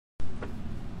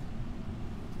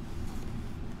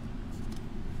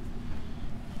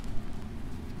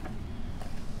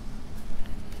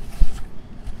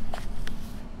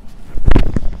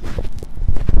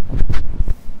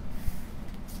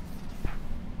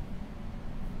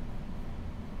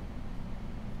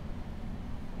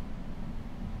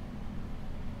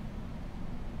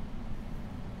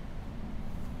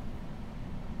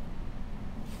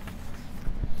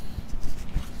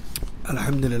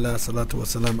الحمد لله صلاة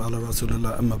والسلام على رسول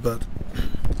الله أما بعد.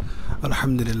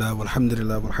 الحمد لله والحمد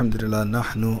لله والحمد لله.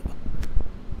 نحن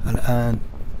الآن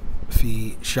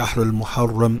في شهر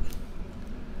المحرم،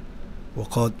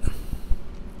 وقد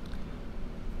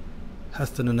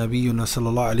حثنا نبينا صلى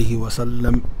الله عليه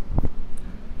وسلم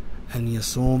أن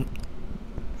يصوم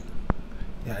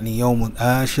يعني يوم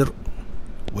العاشر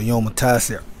ويوم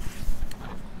التاسع،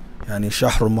 يعني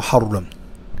شهر المحرم.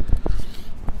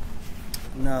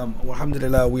 Now,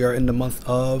 alhamdulillah, we are in the month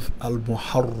of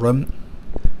Al-Muharram,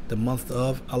 the month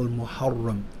of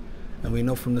Al-Muharram. And we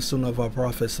know from the Sunnah of our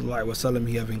Prophet sallallahu alaihi wasallam,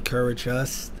 he have encouraged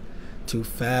us to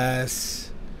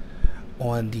fast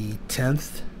on the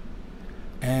 10th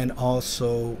and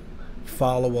also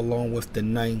follow along with the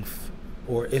 9th,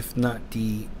 or if not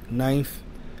the 9th,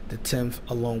 the 10th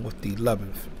along with the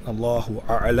 11th. Allahu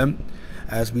a'lam.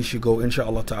 As we should go,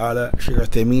 inshaAllah ta'ala, Shaykh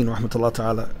Uthaymeen, Rahmatullah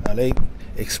ta'ala, عليه,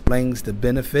 explains the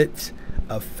benefits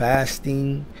of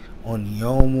fasting on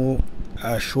Yawm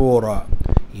Aashoorah.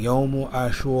 Yawm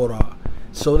Aashoorah.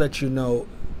 So that you know,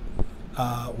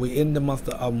 we're in the month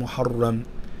of Muharram,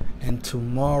 and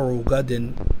tomorrow,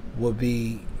 Gadin, will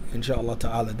be, inshaAllah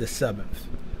ta'ala, the 7th,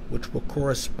 which will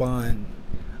correspond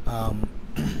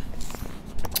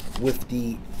with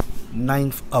the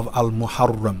 9th of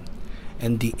Al-Muharram,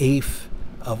 and the 8th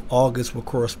of August will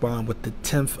correspond with the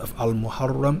 10th of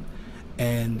Al-Muharram,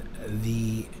 and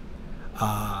the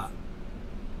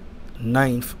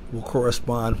 9th will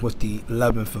correspond with the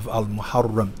 11th of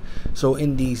Al-Muharram. So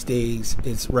in these days,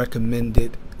 it's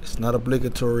recommended, it's not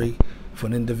obligatory for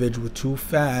an individual to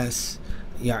fast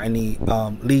at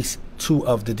least 2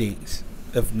 of the days,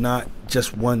 if not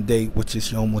just one day, which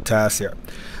is Yawm al-Tasi'.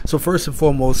 So first and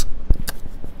foremost,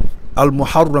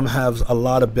 Al-Muharram has a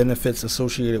lot of benefits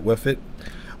associated with it.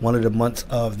 One of the months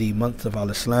of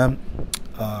Al-Islam,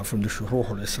 from the Shuhur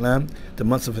al-Islam, the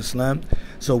months of Islam.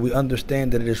 So we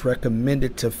understand that it is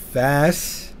recommended to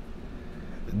fast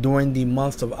during the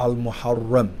month of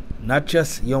Al-Muharram, not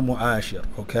just Yawm al-Ashir,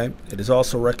 okay? It is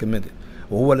also recommended.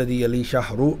 وَهُوَ الَّذِي يَلِي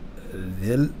شَهْرُ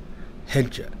ذِي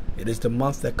الْحِجَّةِ. It is the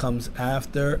month that comes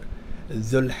after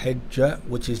Dhul Hijjah,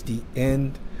 which is the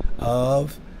end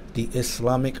of the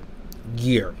Islamic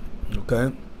year,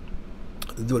 okay?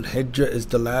 Dhul Hijjah is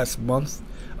the last month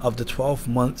of the 12th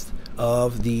month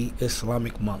of the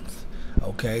Islamic month,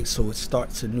 okay? So it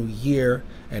starts a new year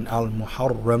in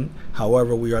Al-Muharram.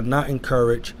 However, we are not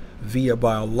encouraged via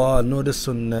by Allah nor the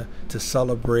Sunnah to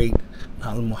celebrate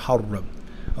Al-Muharram,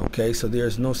 okay? So there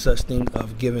is no such thing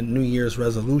of giving New Year's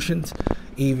resolutions,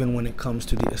 even when it comes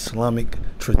to the Islamic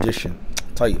tradition.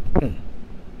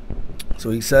 So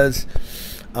he says,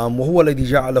 وهو الذي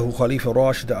جعله خليفة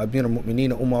راشد أمير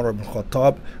المؤمنين عمر بن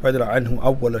الخطاب رضي الله عنه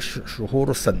أول شهور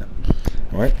السنة.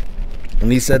 Right?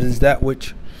 And he said, is that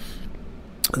which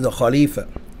the Khalifa,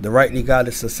 the rightly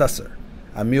guided successor,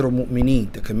 Amir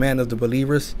al-Mu'mineen, the commander of the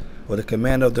believers, or the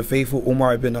commander of the faithful,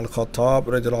 Umar ibn al-Khattab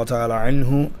radiallahu ta'ala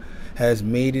anhu, has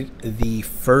made it the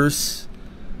first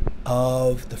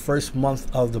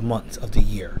month of the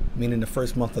year, meaning the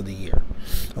first month of the year,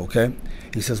 okay?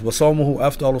 He says, وَصَوْمُهُ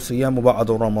أَفْضَلُ صِيَامُ بَعْدَ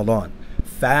رَمَضَانِ.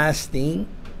 Fasting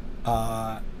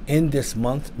in this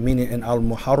month, meaning in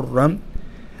Al-Muharram,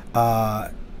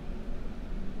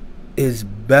 is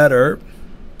better,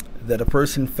 that a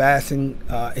person fasting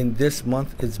in this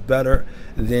month is better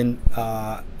than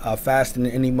fasting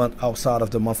in any month outside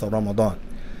of the month of Ramadan.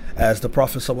 As the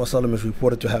Prophet ﷺ is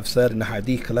reported to have said in the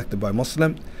hadith collected by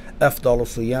Muslim, أفضل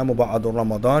الصيام بعد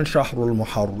رمضان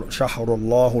شهر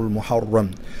الله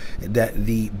المحرم, that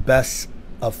the best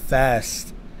of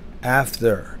fast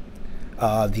after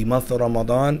the month of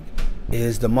Ramadan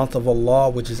is the month of Allah,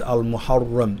 which is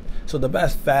Al-Muharram. So the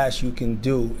best fast you can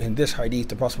do in this hadith,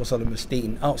 the Prophet ﷺ is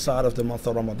stating, outside of the month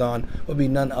of Ramadan would be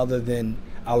none other than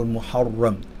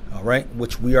Al-Muharram, all right,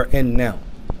 which we are in now,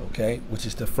 okay, which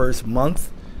is the first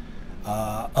month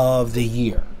of the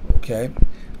year, okay?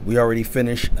 We already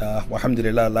finished,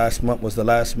 alhamdulillah, last month was the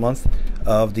last month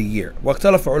of the year.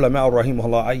 واختلف علماء رحمه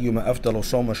الله أيما أفضل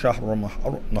صوم شهر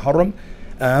محرم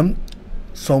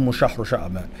صوم شهر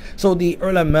شعبان. So the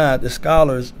ulama, the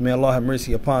scholars, may Allah have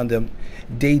mercy upon them,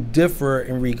 they differ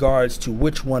in regards to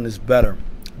which one is better,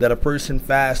 that a person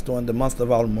fast on the month of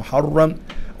Al-Muharram,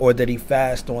 or that he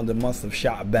fast on the month of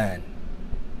Sha'ban.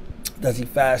 Does he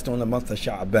fast on the month of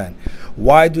Sha'ban?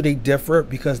 Why do they differ?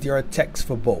 Because there are texts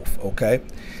for both, okay?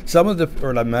 Some of the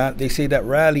ulama, they say that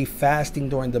rarely fasting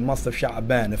during the month of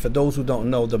Sha'ban. And for those who don't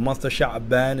know, the month of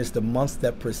Sha'ban is the month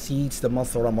that precedes the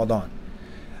month of Ramadan.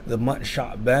 The month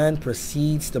Sha'ban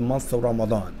precedes the month of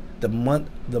Ramadan. the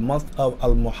month of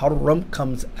Al-Muharram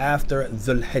comes after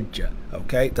Dhul Hijjah.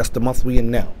 Okay, that's the month we in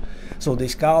now. So the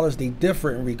scholars, they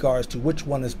differ in regards to which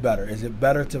one is better. Is it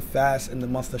better to fast in the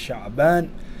month of Sha'ban,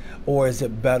 or is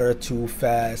it better to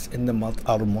fast in the month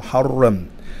of Al-Muharram?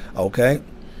 Okay,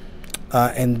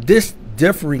 and this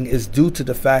differing is due to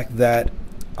the fact that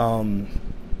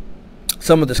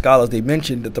some of the scholars, they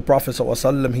mentioned that the Prophet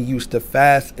ﷺ, he used to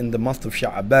fast in the month of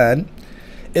Sha'ban,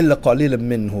 illa qalilan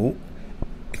minhu,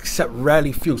 except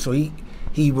rarely few. So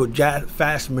he would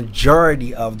fast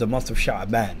majority of the month of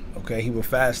Sha'ban. Okay, he would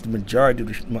fast the majority of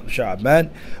the month of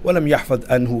Sha'ban. وَلَمْ يَحْفَظْ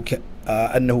أَنَّهُ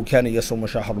كَانَ يَصُومُ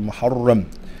شَهْرَ مُحَرَّمٍ.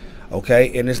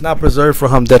 Okay, and it's not preserved for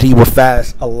him that he would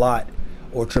fast a lot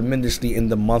or tremendously in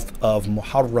the month of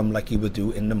Muharram like he would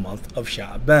do in the month of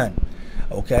Sha'ban.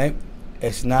 Okay,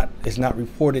 it's not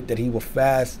reported that he will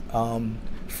fast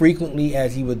frequently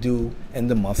as he would do in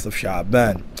the month of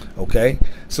Sha'ban. Okay,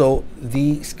 so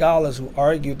the scholars who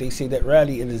argue, they say that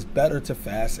really it is better to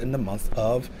fast in the month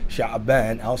of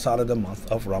Sha'ban outside of the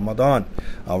month of Ramadan.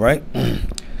 All right,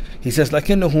 he says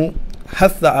لكنه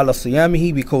حث على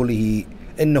صيامه بقوله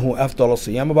إنه أفضل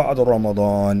الصيام بعد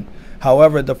رمضان.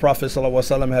 However, the Prophet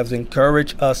ﷺ has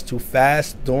encouraged us to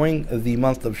fast during the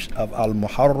month of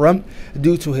Al-Muharram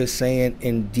due to his saying,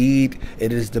 indeed,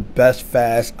 it is the best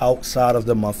fast outside of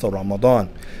the month of Ramadan.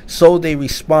 So they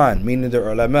respond, meaning the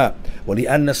ulama,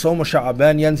 وَلِأَنَّ صَوْمَ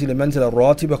شَعْبَانَ يَنْزِلُ مَنْزِلَ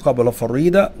الرَّاتِبَ قَبْلَ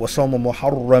فَرِيدَةٍ وَصَوْمَ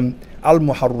مُحَرَّمْ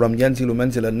Al-Muharram يَنْزِلُ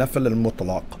مَنْزِلَ النَّفْلِ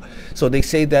الْمُطْلَقِ. So they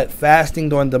say that fasting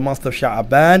during the month of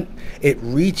Sha'ban, it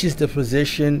reaches the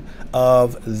position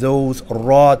of those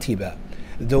ratiba,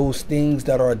 those things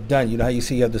that are done. You know how you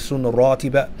see you have the sunnah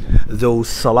ratiba, those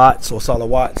salats or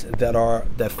salawats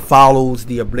that follows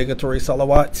the obligatory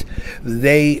salawats.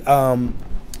 They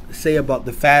say about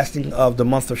the fasting of the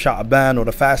month of Sha'ban, or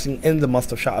the fasting in the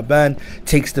month of Sha'ban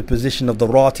takes the position of the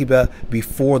ratiba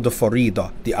before the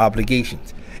farida, the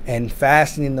obligations. And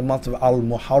fasting in the month of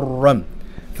Al-Muharram,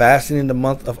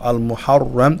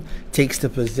 takes the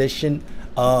position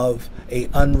of a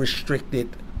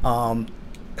unrestricted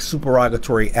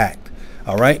supererogatory act.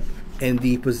 All right, and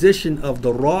the position of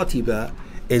the ratiba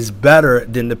is better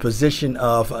than the position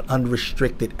of an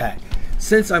unrestricted act.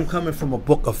 Since I'm coming from a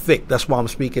book of fiqh, that's why I'm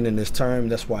speaking in this term.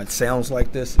 That's why it sounds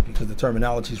like this, because the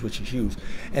terminologies which is used.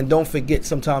 And don't forget,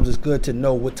 sometimes it's good to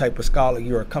know what type of scholar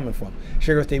you are coming from.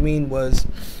 Shaykh Uthaymeen was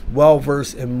well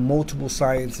versed in multiple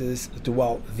sciences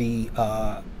throughout the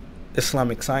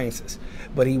Islamic sciences,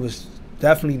 but he was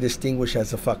definitely distinguished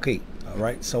as a faqih. All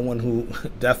right, someone who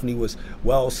definitely was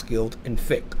well skilled in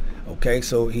fiqh. Okay,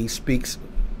 so he speaks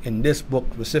in this book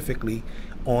specifically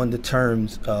on the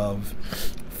terms of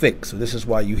fiqh. So this is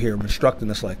why you hear him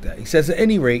instructing us like that. He says, at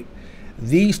any rate,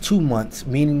 these 2 months,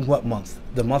 meaning what month?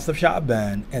 The month of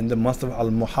Sha'ban and the month of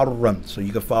Al-Muharram. So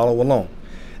you can follow along.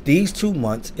 These 2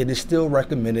 months, it is still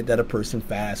recommended that a person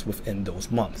fast within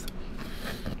those months.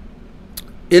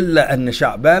 إِلَّا أَنَّ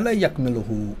شَعْبَانَ لَا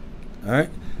يَكْمِلُهُ. All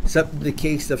right, except the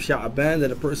case of Sha'ban,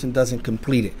 that a person doesn't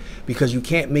complete it, because you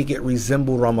can't make it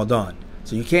resemble Ramadan.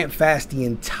 So you can't fast the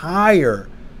entire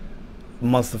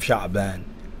month of Sha'ban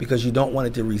because you don't want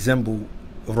it to resemble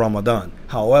Ramadan.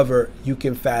 However, you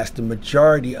can fast the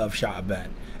majority of Sha'ban,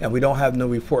 and we don't have no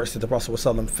reports that the Prophet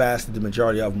ﷺ fasted the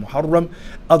majority of Muharram,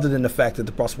 other than the fact that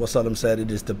the Prophet ﷺ said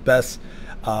it is the best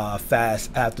fast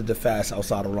after the fast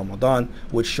outside of Ramadan,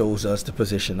 which shows us the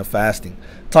position of fasting.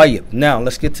 Tayyib. Now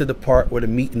let's get to the part where the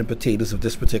meat and the potatoes of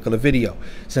this particular video,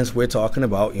 since we're talking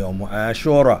about Yawm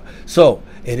Aashoorah. So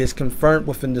it is confirmed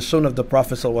within the sunnah of the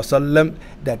Prophet ﷺ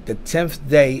that the 10th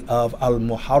day of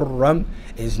Al-Muharram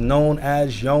is known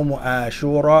as Yawm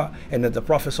Aashoorah, and that the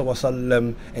Prophet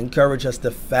ﷺ encouraged us to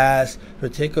fast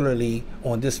particularly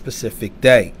on this specific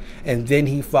day. And then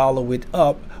he followed it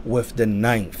up with the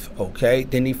 9th. Okay,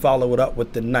 then he followed it up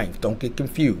with the 9th. Don't get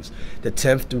confused. The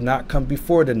 10th do not come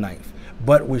before the 9th,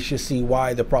 but we should see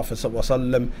why the Prophet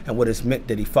ﷺ and what is meant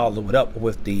that he followed it up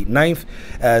with the 9th.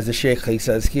 As the Shaykh, he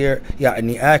says here,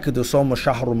 يعني آكد صوم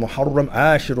شهر محرم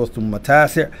عاشر ثم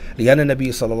تاسع لأن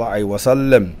النبي صلى الله عليه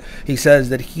وسلم. He says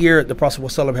that here the Prophet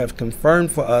ﷺ have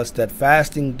confirmed for us that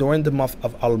fasting during the month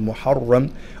of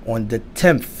Al-Muharram on the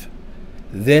 10th,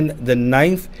 then the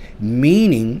 9th,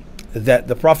 meaning that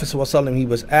the Prophet ﷺ, he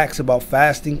was asked about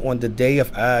fasting on the day of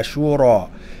Aashoorah.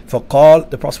 فقال,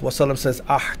 the Prophet ﷺ says,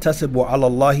 أحتسب على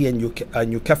الله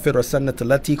أن يكفر السنة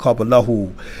التي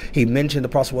قبله. He mentioned, the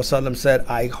Prophet ﷺ said,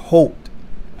 I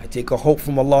take a hope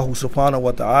from Allah subhanahu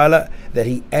wa ta'ala that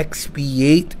he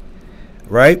expiate,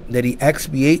 right? That he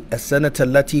expiate as-sanata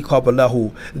allati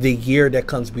qablahu, the year that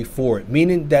comes before it.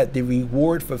 Meaning that the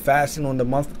reward for fasting on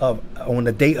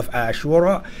the day of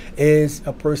Aashoorah is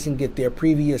a person get their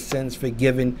previous sins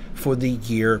forgiven for the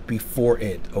year before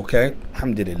it. Okay?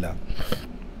 Alhamdulillah.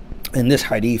 And this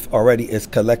hadith already is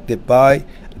collected by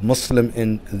Muslim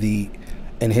in the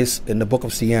book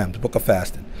of Siyam, the book of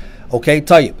fasting. Okay,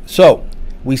 tayyib. So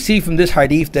we see from this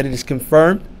hadith that it is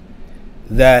confirmed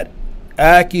that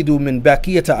akidu min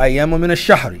baqiyata ayyam min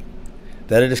ash-shahri,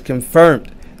 that it is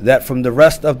confirmed that from the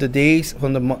rest of the days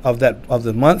of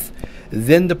the month,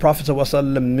 then the Prophet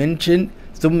ﷺ mentioned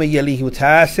thumma yalihi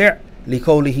tasi'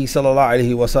 liqawlihi sallallahu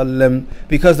alayhi wa sallam,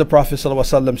 because the Prophet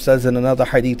ﷺ says in another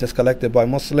hadith that's collected by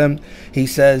Muslim, he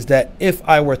says that if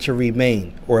I were to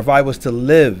remain, or if I was to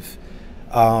live,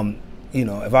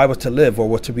 if I was to live or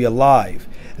were to be alive,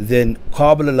 then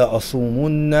qabla la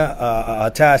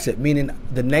asumunna tasi', meaning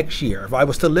the next year. If I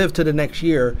was to live to the next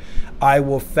year, I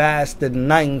will fast the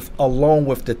 9th along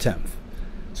with the 10th.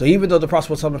 So even though the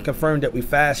Prophet ﷺ confirmed that we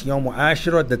fast Yawm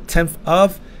Aashoorah, the 10th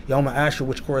of Yawm Aashoorah,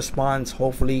 which corresponds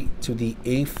hopefully to the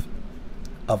 8th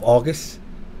of August,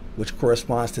 which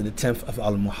corresponds to the 10th of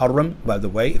Al-Muharram, by the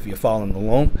way, if you're following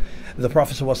along. The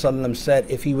Prophet ﷺ said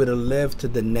if he would have lived to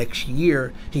the next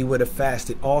year, he would have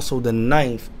fasted also the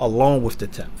 9th along with the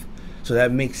 10th. So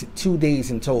that makes it 2 days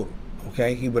in total.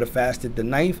 Okay, he would have fasted the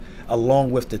 9th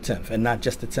along with the 10th, and not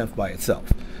just the 10th by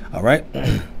itself. All right?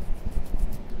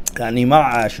 Meaning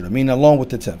along with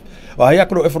the 10th.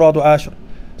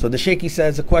 So the Shaykh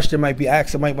says the question might be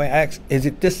asked, is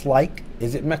it dislike?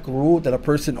 Is it makruh that a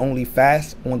person only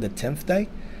fasts on the 10th day?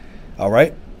 All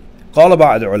right. قال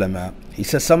بعض العلماء, he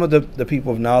says some of the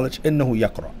people of knowledge, إنه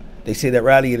يقرأ, they say that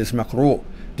really it is makruh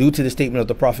due to the statement of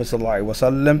the Prophet sallallahu alaihi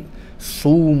wasallam,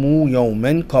 صوموا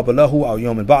يوما قبله أو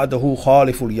يوما بعده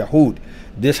خالف اليهود.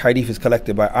 This hadith is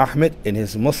collected by Ahmed in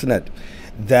his Musnad,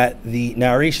 that the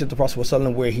narration of the Prophet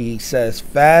ﷺ where he says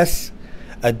fast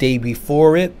a day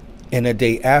before it and a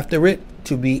day after it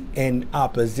to be in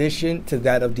opposition to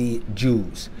that of the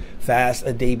Jews. Fast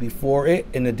a day before it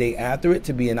and a day after it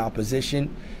to be in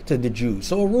opposition to the Jews.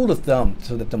 So a rule of thumb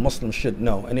so that the Muslims should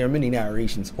know, and there are many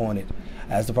narrations on it,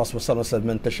 as the Prophet ﷺ said,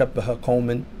 "Man tashabbaha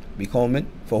qawmin biqawmin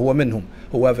fahuwa minhum."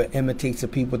 Whoever imitates the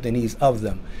people, then he's of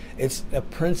them. It's a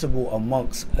principle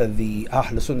amongst the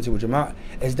Ahl Sunnah wal Jama'ah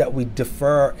is that we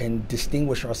defer and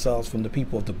distinguish ourselves from the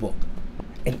people of the book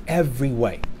in every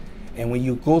way. And when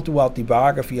you go throughout the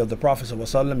biography of the Prophet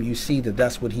ﷺ, you see that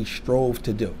that's what he strove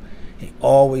to do. He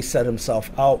always set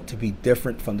himself out to be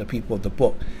different from the people of the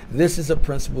book. This is a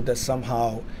principle that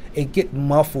somehow it get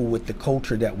muffled with the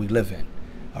culture that we live in.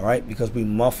 All right, because we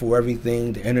muffle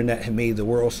everything. The internet had made the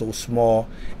world so small,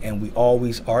 and we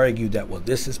always argue that, well,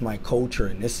 this is my culture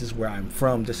and this is where I'm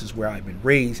from, this is where I've been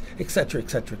raised, etc.,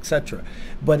 etc., etc.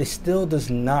 But it still does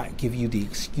not give you the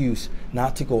excuse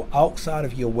not to go outside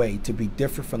of your way to be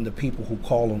different from the people who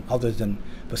call on others than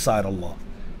beside Allah.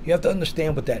 You have to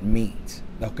understand what that means.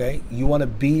 Okay, you want to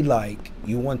be like,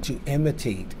 you want to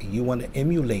imitate, and you want to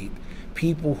emulate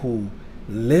people who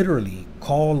literally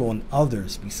call on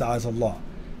others besides Allah.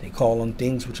 They call on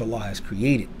things which Allah has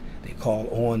created. They call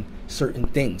on certain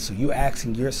things. So you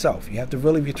asking yourself, you have to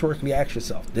really rhetorically ask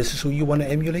yourself, this is who you want to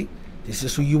emulate? This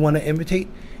is who you want to imitate?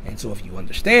 And so if you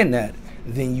understand that,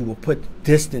 then you will put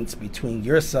distance between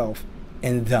yourself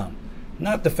and them.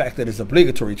 Not the fact that it's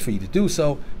obligatory for you to do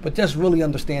so, but just really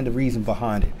understand the reason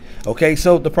behind it. Okay,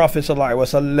 so the Prophet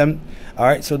ﷺ, all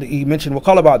right, so he mentioned, we'll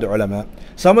call about the ulama.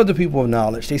 Some of the people of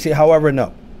knowledge, they say, however,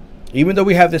 no. Even though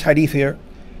we have this hadith here,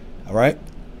 all right,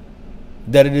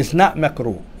 that it is not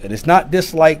makruh, it is not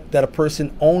disliked that a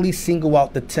person only single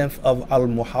out the 10th of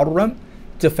Al-Muharram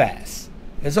to fast.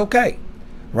 It's okay,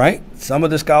 right? Some of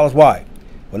the scholars, why?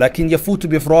 وَلَكِنْ يَفُوتُ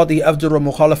بِإِفْرَادِهِ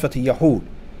أَفْجَرُ مُخَالَفَةِ يَهُودٍ.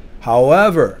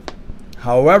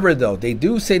 However, though, they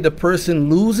do say the person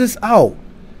loses out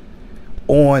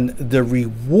on the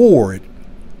reward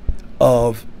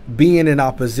of being in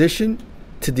opposition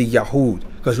to the Yahud.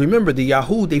 Because remember, the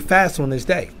Yahud, they fast on this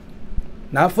day.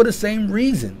 Not for the same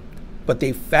reason, but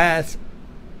they fast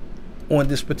on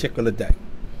this particular day.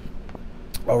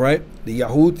 All right? The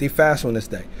Yahud, they fast on this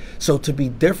day. So to be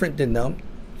different than them,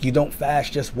 you don't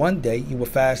fast just one day, you will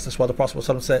fast. That's why the Prophet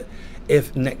ﷺ said,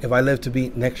 if I live to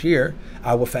be next year,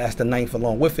 I will fast the 9th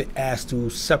along with it, as to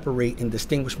separate and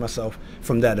distinguish myself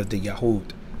from that of the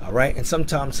Yahud. All right, and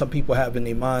sometimes some people have in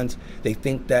their minds, they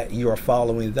think that you are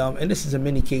following them, and this is in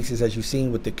many cases, as you've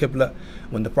seen with the Qibla,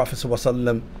 when the Prophet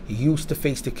ﷺ used to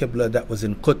face the Qibla that was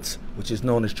in Quds, which is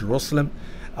known as Jerusalem.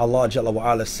 Allah Jalla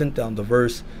wa Ala sent down the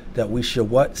verse that we should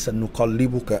what? We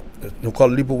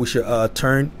should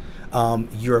turn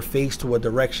your face to a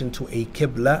direction, to a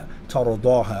qibla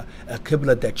taradaha, a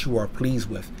qibla that you are pleased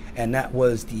with, and that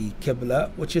was the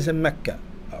qibla which is in Mecca.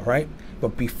 All right.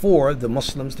 But before, the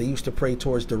Muslims, they used to pray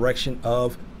towards direction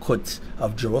of Quds,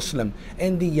 of Jerusalem.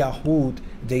 And the Yahud,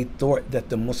 they thought that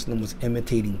the Muslim was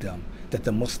imitating them, that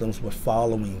the Muslims were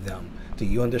following them. Do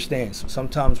you understand? So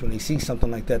sometimes when they see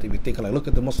something like that, they be thinking like, look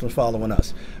at the Muslims following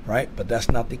us, right? But that's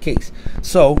not the case.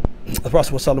 So the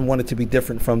Prophet ﷺ wanted to be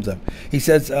different from them. He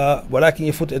says, وَلَكِنْ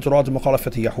يَفُوتُ إِدْرَاجُ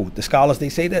مُخَالَفَةِ يَهُودِ. The scholars, they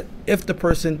say that if the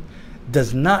person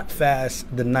does not fast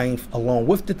the 9th along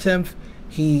with the 10th,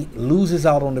 he loses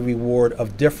out on the reward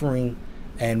of differing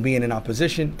and being in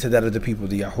opposition to that of the people of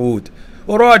the Yahud.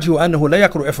 وَرَاجُوا أَنَّهُ لَا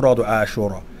يَكْرُ إِفْرَادُ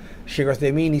Aashoorah. Shaykh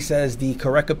Uthaymeen, he says the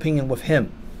correct opinion with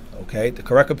him, okay, the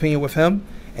correct opinion with him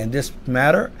in this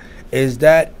matter is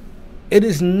that it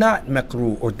is not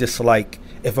makruh or dislike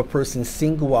if a person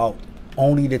single out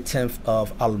only the 10th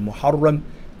of Al-Muharram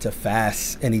to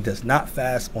fast, and he does not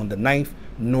fast on the 9th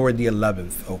nor the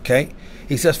 11th, okay?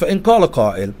 He says, فَإِنْ قَالَ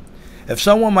قَائِلٌ. If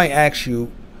someone might ask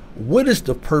you, what is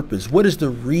the purpose, what is the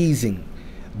reason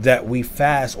that we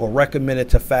fast or recommended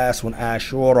to fast on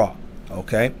Aashoorah,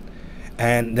 okay,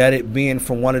 and that it being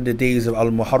from one of the days of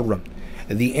Al-Muharram?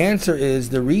 The answer is,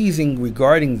 the reason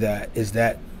regarding that is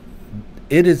that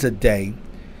it is a day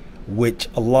which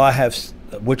Allah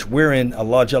wherein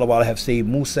Allah Jalla wa Ala have saved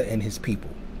Musa and his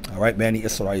people, all right, Bani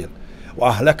Israel,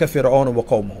 وَأَهْلَكَ فِرْعَوْنَ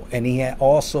وَقَوْمَهُ, and he had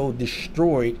also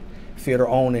destroyed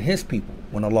Fir'aun and his people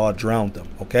when Allah drowned them,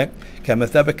 okay? كما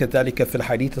ثبت ذلك في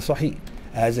الحديث الصحيح,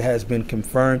 as it has been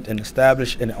confirmed and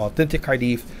established in an authentic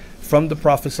hadith from the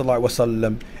Prophet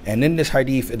ﷺ. And in this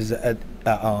hadith, it is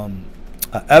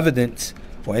evidence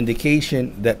or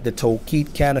indication that the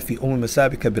tawqid كان في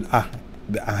مسابقة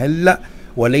بالأهلة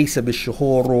وليس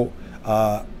بالشهور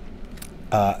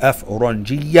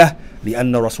أفرنجية،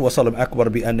 لأن الرسول صلى الله عليه وسلم أكبر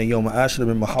بأن يوم عاشر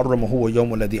من محرم هو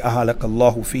يوم الذي أهلك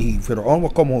الله فيه فرعون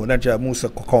وقومه ونجى موسى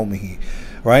وقومه.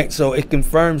 Right? So it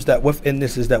confirms that within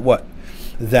this is that what?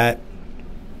 That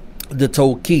the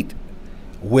tawqid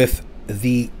with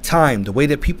the time, the way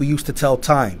that people used to tell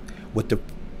time with the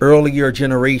earlier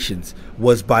generations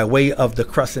was by way of the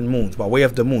crescent moons, by way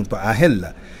of the moons, by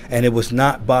ahilla, and it was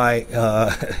not by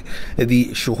the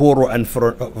shuhur and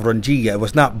franjiya. It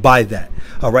was not by that.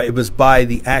 All right, it was by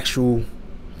the actual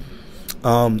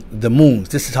the moons.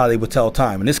 This is how they would tell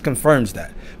time, and this confirms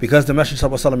that, because the Messenger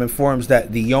sallallahu alaihi wasallam informs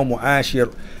that the Yom Ashir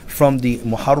from the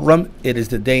Muharram, it is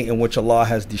the day in which Allah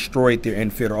has destroyed their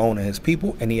Fir'aun and his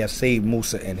people, and he has saved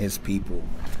Musa and his people.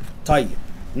 Tayyib.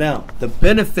 Now, the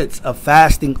benefits of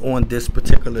fasting on this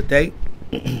particular day,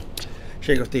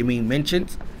 Shaykh Uthaymeen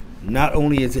mentions, not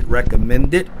only is it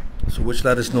recommended, so which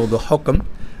let us know the hukm,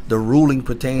 the ruling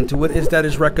pertaining to it is that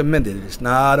it's recommended. It's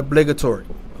not obligatory,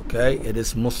 okay? It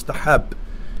is mustahab.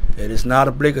 It is not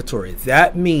obligatory.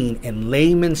 That means, in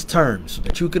layman's terms, so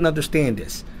that you can understand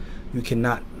this, you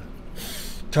cannot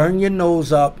turn your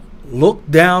nose up,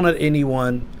 look down at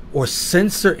anyone, or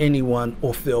censor anyone,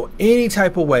 or feel any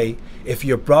type of way if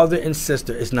your brother and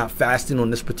sister is not fasting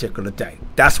on this particular day.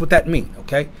 That's what that means,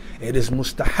 okay? It is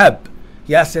mustahab.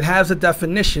 Yes, it has a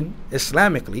definition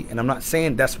Islamically, and I'm not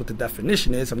saying that's what the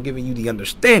definition is. I'm giving you the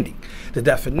understanding. The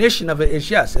definition of it is,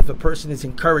 yes, if a person is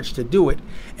encouraged to do it,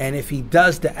 and if he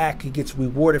does the act, he gets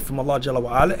rewarded from Allah Jalla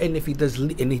wa Ala, and if he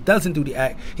doesn't do the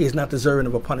act, he is not deserving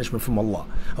of a punishment from Allah.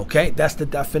 Okay, that's the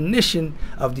definition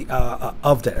of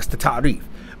that. That's the ta'rif.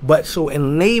 But so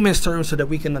in layman's terms, so that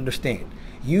we can understand,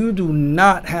 you do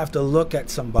not have to look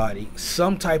at somebody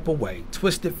some type of way,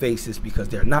 twisted faces, because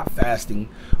they're not fasting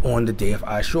on the day of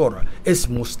Aashoorah. It's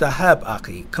mustahab,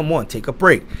 akhi. Come on, take a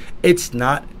break. It's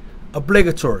not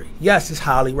obligatory. Yes, it's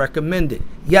highly recommended.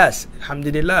 Yes,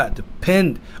 alhamdulillah,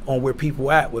 depend on where people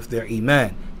at with their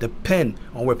iman. Depend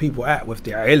on where people at with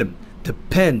their ilm.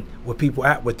 Depend where people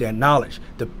at with their knowledge.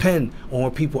 Depend on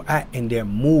where people at in their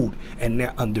mood and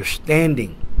their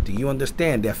understanding. Do you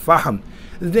understand? Their fahm.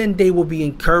 Then they will be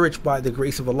encouraged by the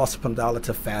grace of Allah subhanahu wa ta'ala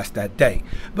to fast that day.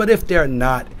 But if they're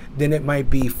not, then it might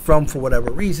be for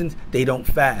whatever reasons, they don't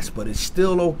fast. But it's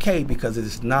still okay, because it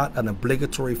is not an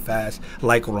obligatory fast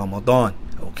like Ramadan.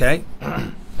 Okay?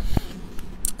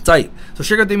 So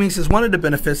Shaykh Uthaymeen says one of the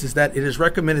benefits is that it is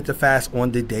recommended to fast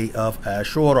on the day of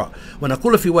Aashoorah.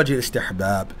 ونقول في وجه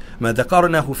الاستحباب ما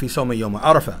ذكرناه في صوم يوم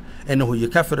عرفة إنه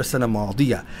يكفر السنة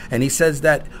الماضية. And he says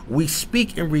that we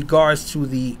speak in regards to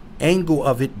the angle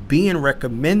of it being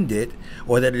recommended,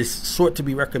 or that it is sought to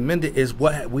be recommended, is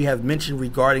what we have mentioned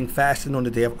regarding fasting on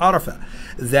the day of Arafah,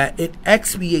 that it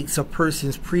expiates a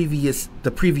person's previous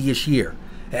year.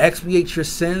 It expiates your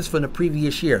sins from the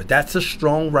previous year. That's a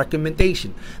strong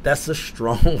recommendation. That's a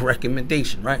strong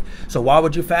recommendation, right? So why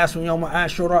would you fast on Yawm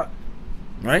Aashoorah?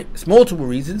 Right? It's multiple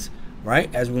reasons,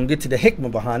 right? As we're going to get to the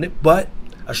hikmah behind it. But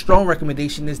a strong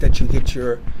recommendation is that you get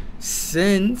your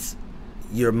sins,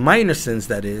 your minor sins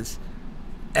that is,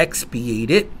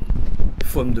 expiated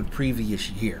from the previous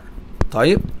year.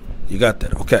 طيب? You got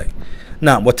that? Okay.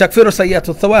 Now, وَتَكْفِرُ سَيِّئَةُ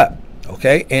الثَّوَابِ.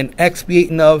 Okay? And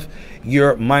expiating of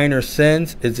your minor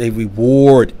sins is a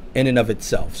reward in and of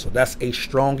itself. So that's a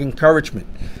strong encouragement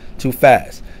to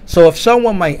fast. So if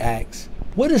someone might ask,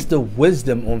 what is the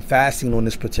wisdom on fasting on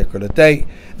this particular day?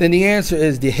 Then the answer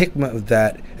is the hikmah of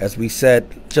that, as we said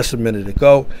just a minute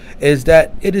ago, is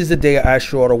that it is the day of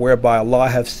Aashoorah whereby Allah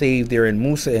have saved therein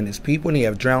Musa and his people, and he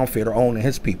have drowned Pharaoh and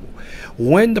his people.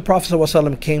 When the Prophet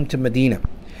ﷺ came to Medina,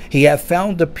 he had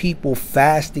found the people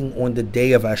fasting on the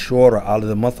day of Aashoorah out of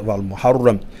the month of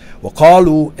Al-Muharram.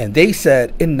 وَقَالُوا, and they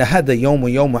said, إِنَّ هَذَا يَوْمُ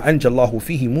يَوْمَ أَنْجَى اللَّهُ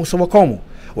فِيهِ مُوسَى وَقَوْمُهُ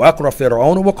وَأَقْرَى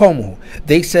فِرْعَوْنَ وَقَوْمُهُ.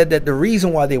 They said that the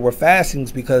reason why they were fasting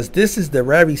is because this is the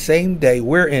very same day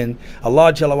wherein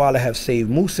Allah Jalla wa'ala have saved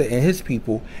Musa and his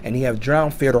people, and he have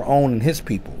drowned Pharaoh and his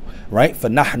people. Right?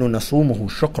 فَنَحْنُ نَصُومُهُ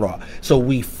شُكْرًا. So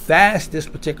we fast this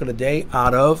particular day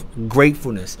out of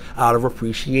gratefulness, out of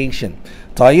appreciation.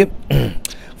 طيب.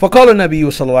 فقال النبي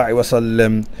صلى الله عليه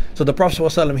وسلم. So the Prophet صلى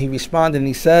الله عليه وسلم, he responded and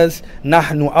he says,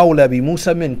 نحن أولى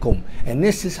بموسى منكم. And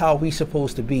this is how we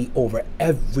supposed to be over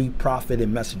every prophet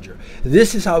and messenger.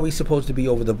 This is how we supposed to be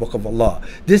over the book of Allah.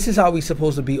 This is how we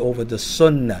supposed to be over the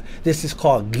sunnah. This is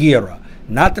called gira.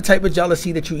 Not the type of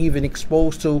jealousy that you even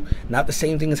exposed to. Not the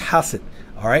same thing as hasad.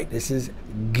 All right, this is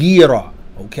gira.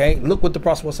 Okay, look what the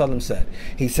Prophet ﷺ said.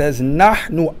 He says,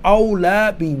 "Nahnu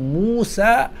awla bi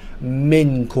Musa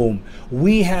minkum."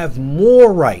 We have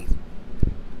more right.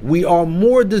 We are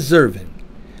more deserving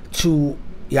to,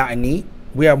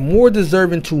 we are more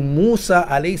deserving to Musa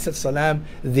alayhi salam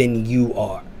than you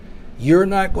are. You're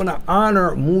not going to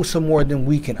honor Musa more than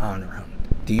we can honor him.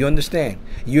 Do you understand?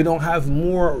 You don't have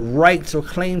more rights or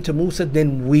claim to Musa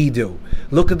than we do.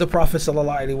 Look at the Prophet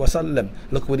sallallahu alaihi wasallam.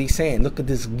 Look what he's saying. Look at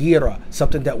this gira,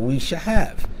 something that we should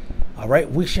have. All right,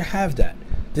 we should have that.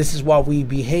 This is why we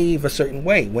behave a certain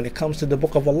way when it comes to the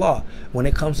book of Allah. When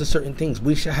it comes to certain things,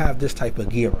 we should have this type of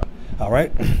gira. All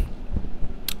right.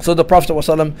 So the Prophet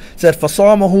ﷺ said,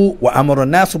 فَصَامَهُ وَأَمَرَ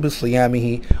النَّاسُ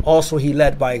بِصِيَامِهِ. Also, he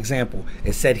led by example.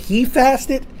 It said he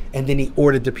fasted, and then he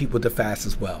ordered the people to fast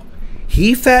as well.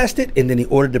 He fasted, and then he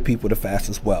ordered the people to fast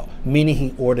as well. Meaning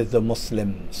he ordered the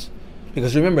Muslims.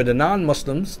 Because remember, the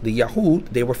non-Muslims, the Yahud,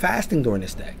 they were fasting during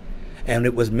this day. And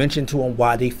it was mentioned to them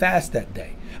why they fast that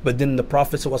day. But then the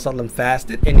Prophet ﷺ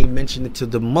fasted, and he mentioned it to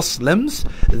the Muslims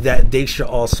that they should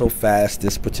also fast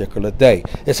this particular day.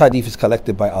 This hadith is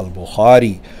collected by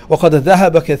Al-Bukhari. وَقَدْ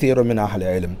ذَهَبَ كَثِيرٌ مِنْ أَهْلِ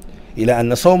الْعِلْمِ إِلَى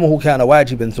أَنَّ صَوْمَهُ كَانَ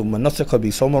وَاجِبًا ثُمَّ نَسَخَ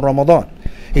بِصَوْمِ رَمَضَانِ.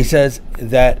 He says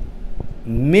that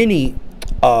many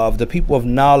of the people of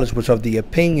knowledge was of the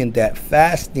opinion that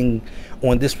fasting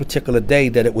on this particular day,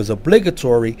 that it was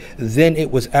obligatory, then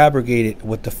it was abrogated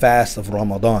with the fast of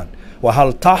Ramadan.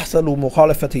 وَهَلْ تَحْصَلُ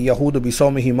مُخَالَفَةِ يَهُودُ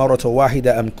بِصَوْمِهِ مَرَّةً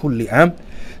وَاحِدَةً أَمْ كُلِّ عَامٍ.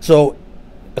 So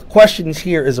the question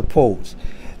here is posed.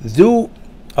 Do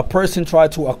a person try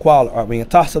to acquire,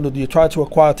 do you try to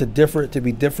acquire to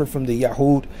be different from the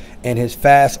Yahud and his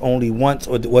fast only once,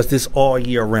 or was this all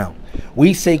year round?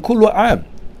 We say كُلُّ عَامٍ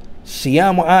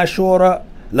صِيَامُ عَاشُورَةَ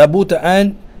لَابُدَّ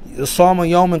أَنْ يُصَامَ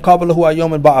يَوْمًا قَبْلَهُ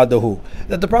وَيَوْمًا بَعْدَهُ.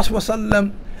 That the Prophet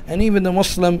ﷺ and even the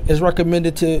Muslim is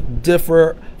recommended to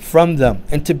differ from them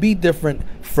and to be different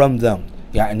from them.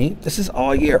 This is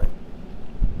all year.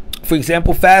 For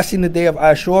example, fasting the day of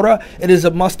Aashoorah, it is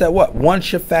a must that what? One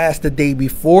should fast the day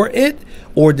before it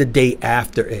or the day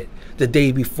after it. The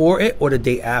day before it or the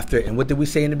day after it. And what did we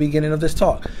say in the beginning of this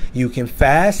talk? You can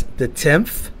fast the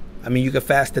 10th. You can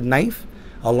fast the 9th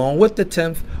along with the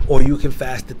 10th, or you can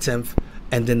fast the 10th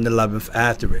and then the 11th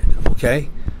after it. Okay?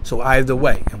 So either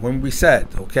way. And when we said,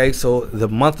 okay, so the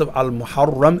month of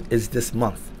Al-Muharram is this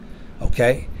month.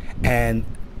 Okay? And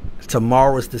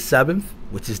tomorrow is the 7th,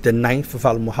 which is the 9th of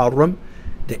Al-Muharram.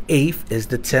 The 8th is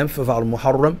the 10th of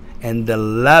Al-Muharram. And the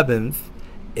 11th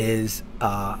is the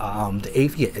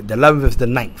 8th, the 11th is the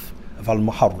 9th of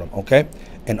Al-Muharram, okay?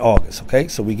 In August, okay?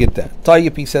 So we get that.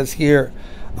 Tayyip, he says here,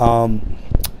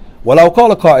 ولو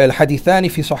قال قائل حديثان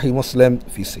في صحيح مسلم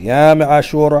في صيام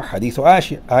عاشوراء حديث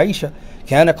عائشة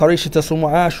كان قريش تصوم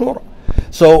عاشوراء.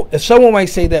 So if someone might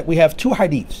say that we have two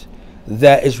hadiths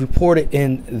that is reported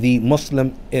in the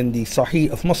Muslim, in the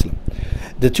Sahih of Muslim.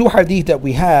 The two hadith that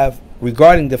we have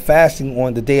regarding the fasting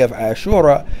on the day of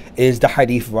Aashoorah is the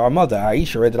hadith of our mother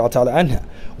Aisha radiallahu ta'ala anha,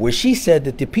 where she said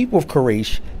that the people of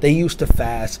Quraysh, they used to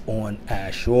fast on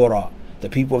Aashoorah. The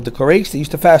people of the Quraysh, they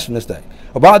used to fast on this day.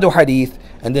 وبعد hadith,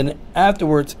 and then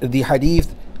afterwards the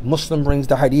hadith, Muslim brings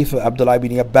the hadith of Abdullah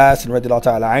ibn Abbas and radiallahu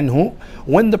ta'ala anhu.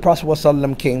 When the Prophet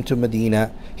ﷺ came to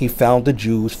Medina, he found the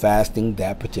Jews fasting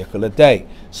that particular day.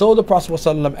 So the Prophet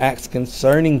ﷺ asked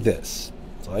concerning this.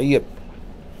 So the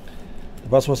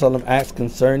Prophet ﷺ asked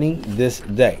concerning this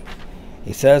day.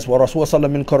 He says, وَرَسُولَ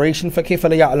صَلَّى مِنْ قُرَيْشٍ فَكَيْفَ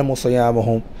لَيَعْلَمُ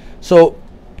صِيَامَهُمْ. So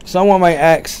someone might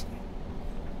ask,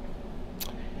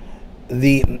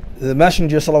 the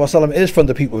Messenger ﷺ is from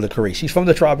the people of the Quraysh. He's from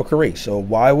the tribe of Quraysh. So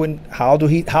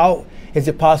how is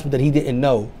it possible that he didn't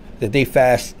know that they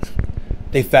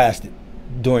fasted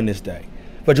during this day?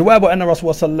 فجواب أن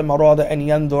الرسول صلى الله عليه وسلم أراد أن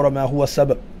ينظر ما هو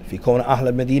السبب في كون أهل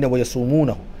المدينة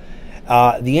ويصومونه.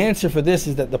 The answer for this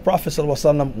is that the Prophet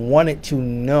ﷺ wanted to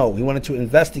know, he wanted to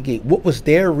investigate what was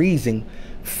their reason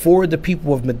for the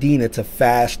people of Medina to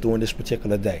fast during this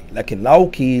particular day. لكن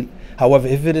لو قيل, however,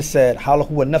 if it is said هل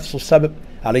هو نفس السبب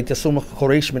عليه تصوم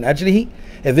قريش من أجله,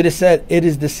 if it is said it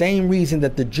is the same reason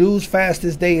that the Jews fast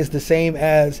this day is the same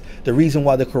as the reason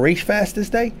why the Quraysh fast this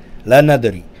day, لا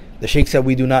ندري. The Sheikh said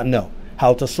we do not know.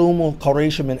 هل تصوم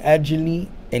قريش من أجل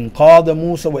إنقاذ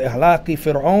موسى وإهلاك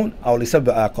فرعون أو لسبب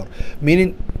آخر.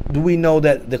 Meaning, do we know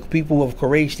that the people of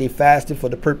Quraysh, they fasted for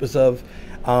the purpose of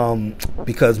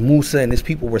because Musa and his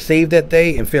people were saved that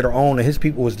day and Fir'aun and his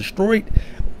people was destroyed,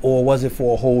 or was it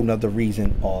for a whole nother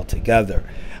reason altogether?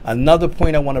 Another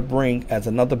point I want to bring as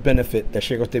another benefit that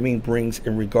Shaykh Uthaymeen brings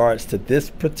in regards to this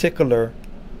particular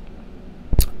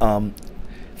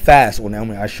fast on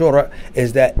Aashoorah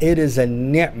is that it is a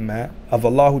ni'mah of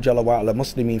Allah Jalla wa ala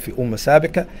Muslimin fi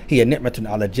sabika, hiya ni'matun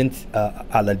ala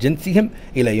jinsihim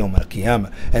ila yawm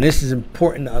al-qiyamah. And this is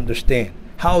important to understand.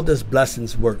 How does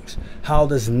blessings work? How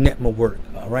does ni'mah work?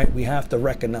 All right, we have to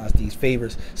recognize these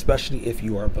favors, especially if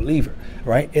you are a believer.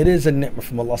 Right, it is a ni'mah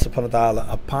from Allah subhanahu wa ta'ala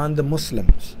upon the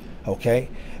Muslims. Okay,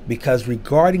 because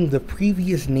regarding the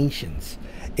previous nations,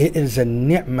 it is a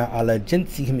ni'mah ala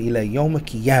jinsihim ila yawm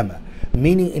al-qiyamah,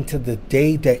 meaning into the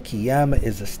day that Qiyamah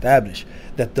is established,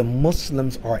 that the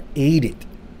Muslims are aided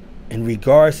in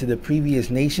regards to the previous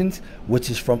nations, which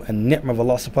is from a ni'mah of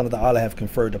Allah subhanahu wa ta'ala have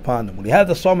conferred upon them. When he had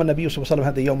the Sawm, Nabi sallallahu alayhi wa sallam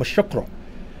had the Yawm al-Shukra.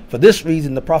 For this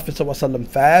reason, the Prophet sallallahu alayhi wa sallam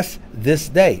fasts this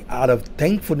day out of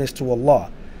thankfulness to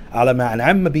Allah, ala ma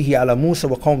an'amma bihi ala Musa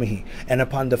wa qawmihi, and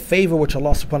upon the favor which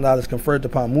Allah subhanahu wa ta'ala has conferred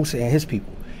upon Musa and his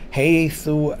people.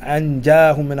 Haythu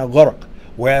anjahum min al-gharq,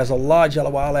 whereas Allah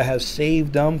Jalla wa ala has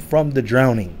saved them from the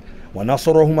drowning.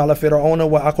 وَنَصَرَهُمْ عَلَى فِرْعَوْنَ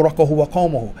وَأَقْرَقَهُ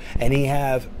وَقَوْمَهُ, and he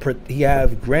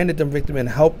have granted them victory and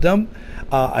helped them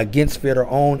against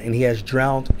Fir'aun, and he has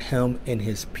drowned him and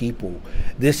his people.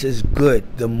 This is good.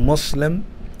 The Muslim,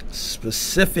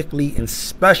 specifically and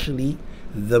especially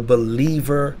the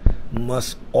believer,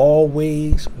 must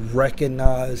always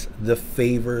recognize the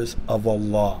favors of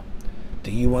Allah.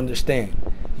 Do you understand?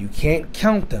 You can't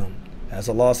count them. As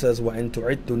Allah says, وَإِن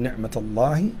تُعِدُّ نِعْمَةَ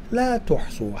اللَّهِ لَا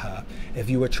تُحْصُوهَا. If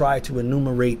you would try to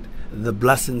enumerate the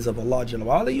blessings of Allah Jalla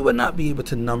wa ala, you would not be able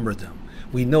to number them.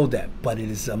 We know that, but it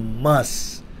is a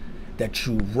must that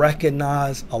you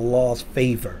recognize Allah's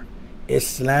favor.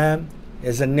 Islam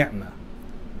is a ni'mah.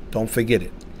 Don't forget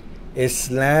it.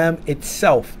 Islam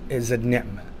itself is a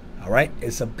ni'mah. Alright?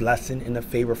 It's a blessing and a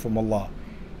favor from Allah.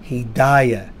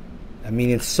 Hidayah,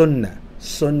 meaning sunnah.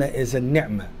 Sunnah is a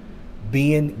ni'mah.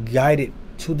 Being guided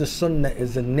to the sunnah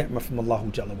is a ni'mah from Allah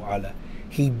Jalla wa ala.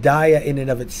 Hidayah in and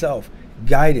of itself,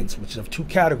 guidance, which is of two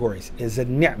categories, is a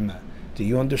ni'mah. Do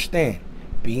you understand?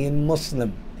 Being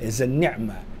Muslim is a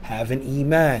ni'mah. Having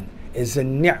iman is a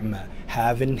ni'mah.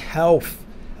 Having health,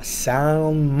 a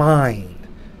sound mind,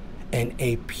 and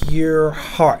a pure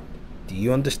heart. Do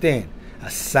you understand? A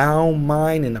sound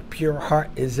mind and a pure heart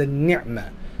is a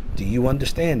ni'mah. Do you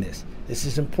understand this? This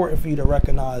is important for you to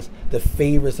recognize the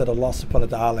favors that Allah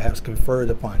subhanahu wa ta'ala has conferred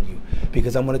upon you,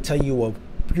 because I'm going to tell you of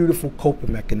beautiful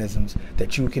coping mechanisms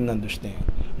that you can understand.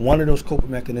 One of those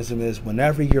coping mechanisms is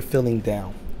whenever you're feeling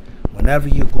down, whenever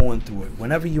you're going through it,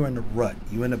 whenever you're in a rut,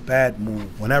 you're in a bad mood,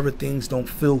 whenever things don't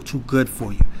feel too good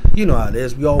for you. You know how it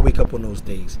is. We all wake up on those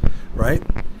days, right?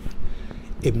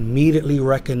 Immediately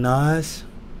recognize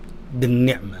the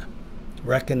ni'mah.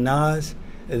 Recognize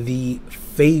the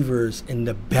favors and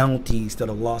the bounties that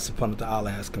Allah subhanahu wa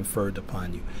ta'ala has conferred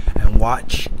upon you, and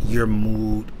watch your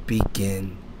mood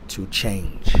begin to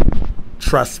change.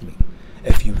 Trust me,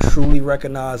 if you truly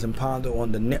recognize and ponder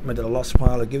on the ni'mah that Allah subhanahu wa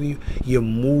ta'ala give you, your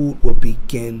mood will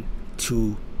begin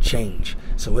to change.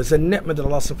 So it's a ni'mah that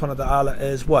Allah subhanahu wa ta'ala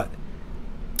is what?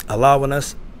 Allowing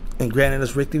us and granting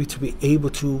us victory to be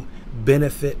able to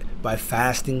benefit by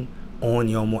fasting on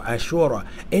Yawm Aashoorah.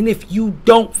 And if you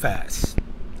don't fast,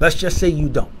 let's just say you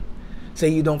don't. Say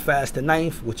you don't fast the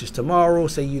 9th, which is tomorrow.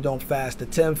 Say you don't fast the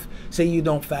 10th. Say you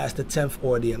don't fast the 10th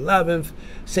or the 11th.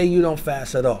 Say you don't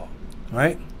fast at all,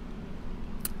 right?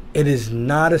 It is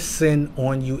not a sin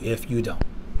on you if you don't.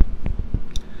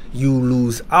 You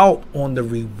lose out on the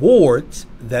rewards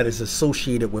that is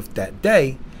associated with that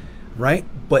day, right?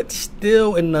 But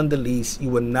still and nonetheless, you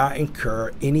will not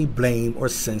incur any blame or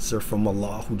censure from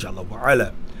Allah Jalla wa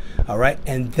Ala. All right,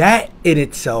 and that in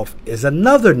itself is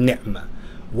another ni'mah.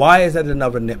 Why is that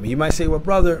another ni'mah? You might say, well,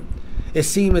 brother, it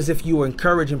seems as if you were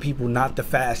encouraging people not to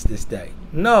fast this day.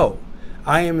 No,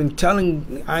 I am telling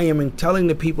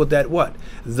the people that what?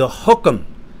 The hukm,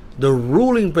 the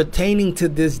ruling pertaining to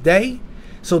this day,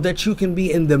 so that you can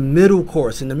be in the middle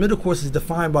course. And the middle course is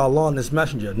defined by Allah and His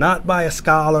Messenger, not by a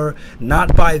scholar,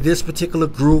 not by this particular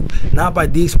group, not by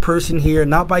this person here,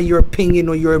 not by your opinion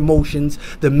or your emotions.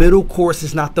 The middle course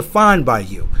is not defined by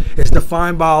you. It's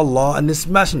defined by Allah and His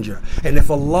Messenger. And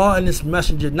if Allah and His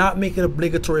Messenger not make it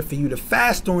obligatory for you to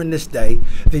fast during this day,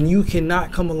 then you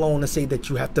cannot come along and say that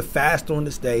you have to fast during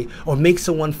this day or make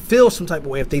someone feel some type of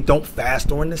way if they don't fast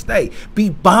during this day. Be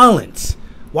balanced.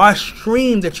 Why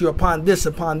stream that you're upon this,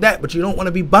 upon that, but you don't want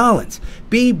to be balanced?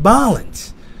 Be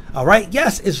balanced. All right.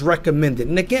 Yes, it's recommended.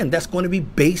 And again, that's going to be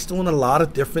based on a lot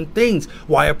of different things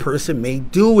why a person may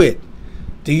do it.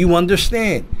 Do you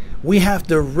understand? We have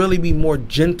to really be more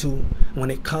gentle when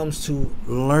it comes to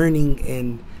learning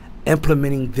and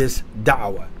implementing this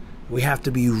da'wah. We have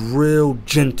to be real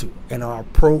gentle in our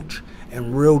approach,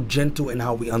 and real gentle in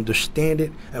how we understand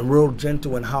it, and real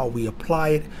gentle in how we apply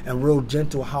it, and real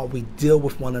gentle how we deal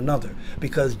with one another.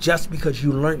 Because just because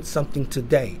you learned something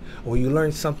today, or you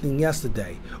learned something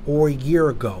yesterday, or a year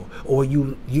ago, or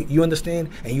you understand,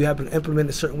 and you have been implemented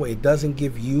a certain way, it doesn't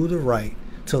give you the right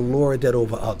to lord that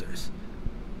over others.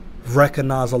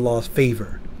 Recognize Allah's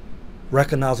favor.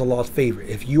 Recognize Allah's favor.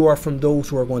 If you are from those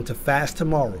who are going to fast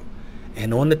tomorrow,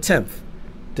 and on the 10th,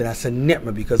 then that's a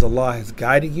ni'mah, because Allah has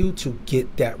guided you to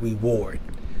get that reward.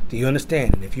 Do you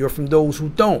understand? And if you're from those who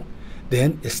don't,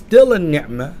 then it's still a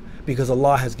ni'mah, because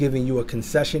Allah has given you a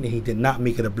concession and He did not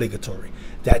make it obligatory.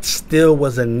 That still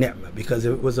was a ni'mah, because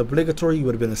if it was obligatory, it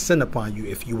would have been a sin upon you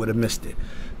if you would have missed it.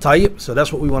 Tayyib, so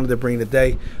that's what we wanted to bring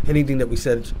today. Anything that we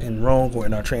said in wrong or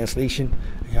in our translation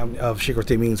of Shaykh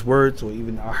Uthaymeen's words, or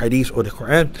even our hadith or the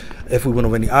Quran, if we went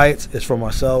over any ayats, it's from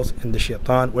ourselves and the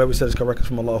shaitan. Whatever we said is correct, it's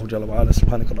from Allah Jalla wa Ala.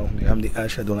 Subhanakallahumma wa bihamdika,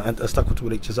 ashhadu an la ilaha illa anta, astaghfiruka wa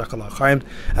atubu ilayk. Jazakallahu khairan.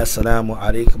 Assalamu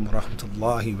alaikum wa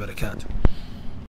rahmatullahi wa barakatuh.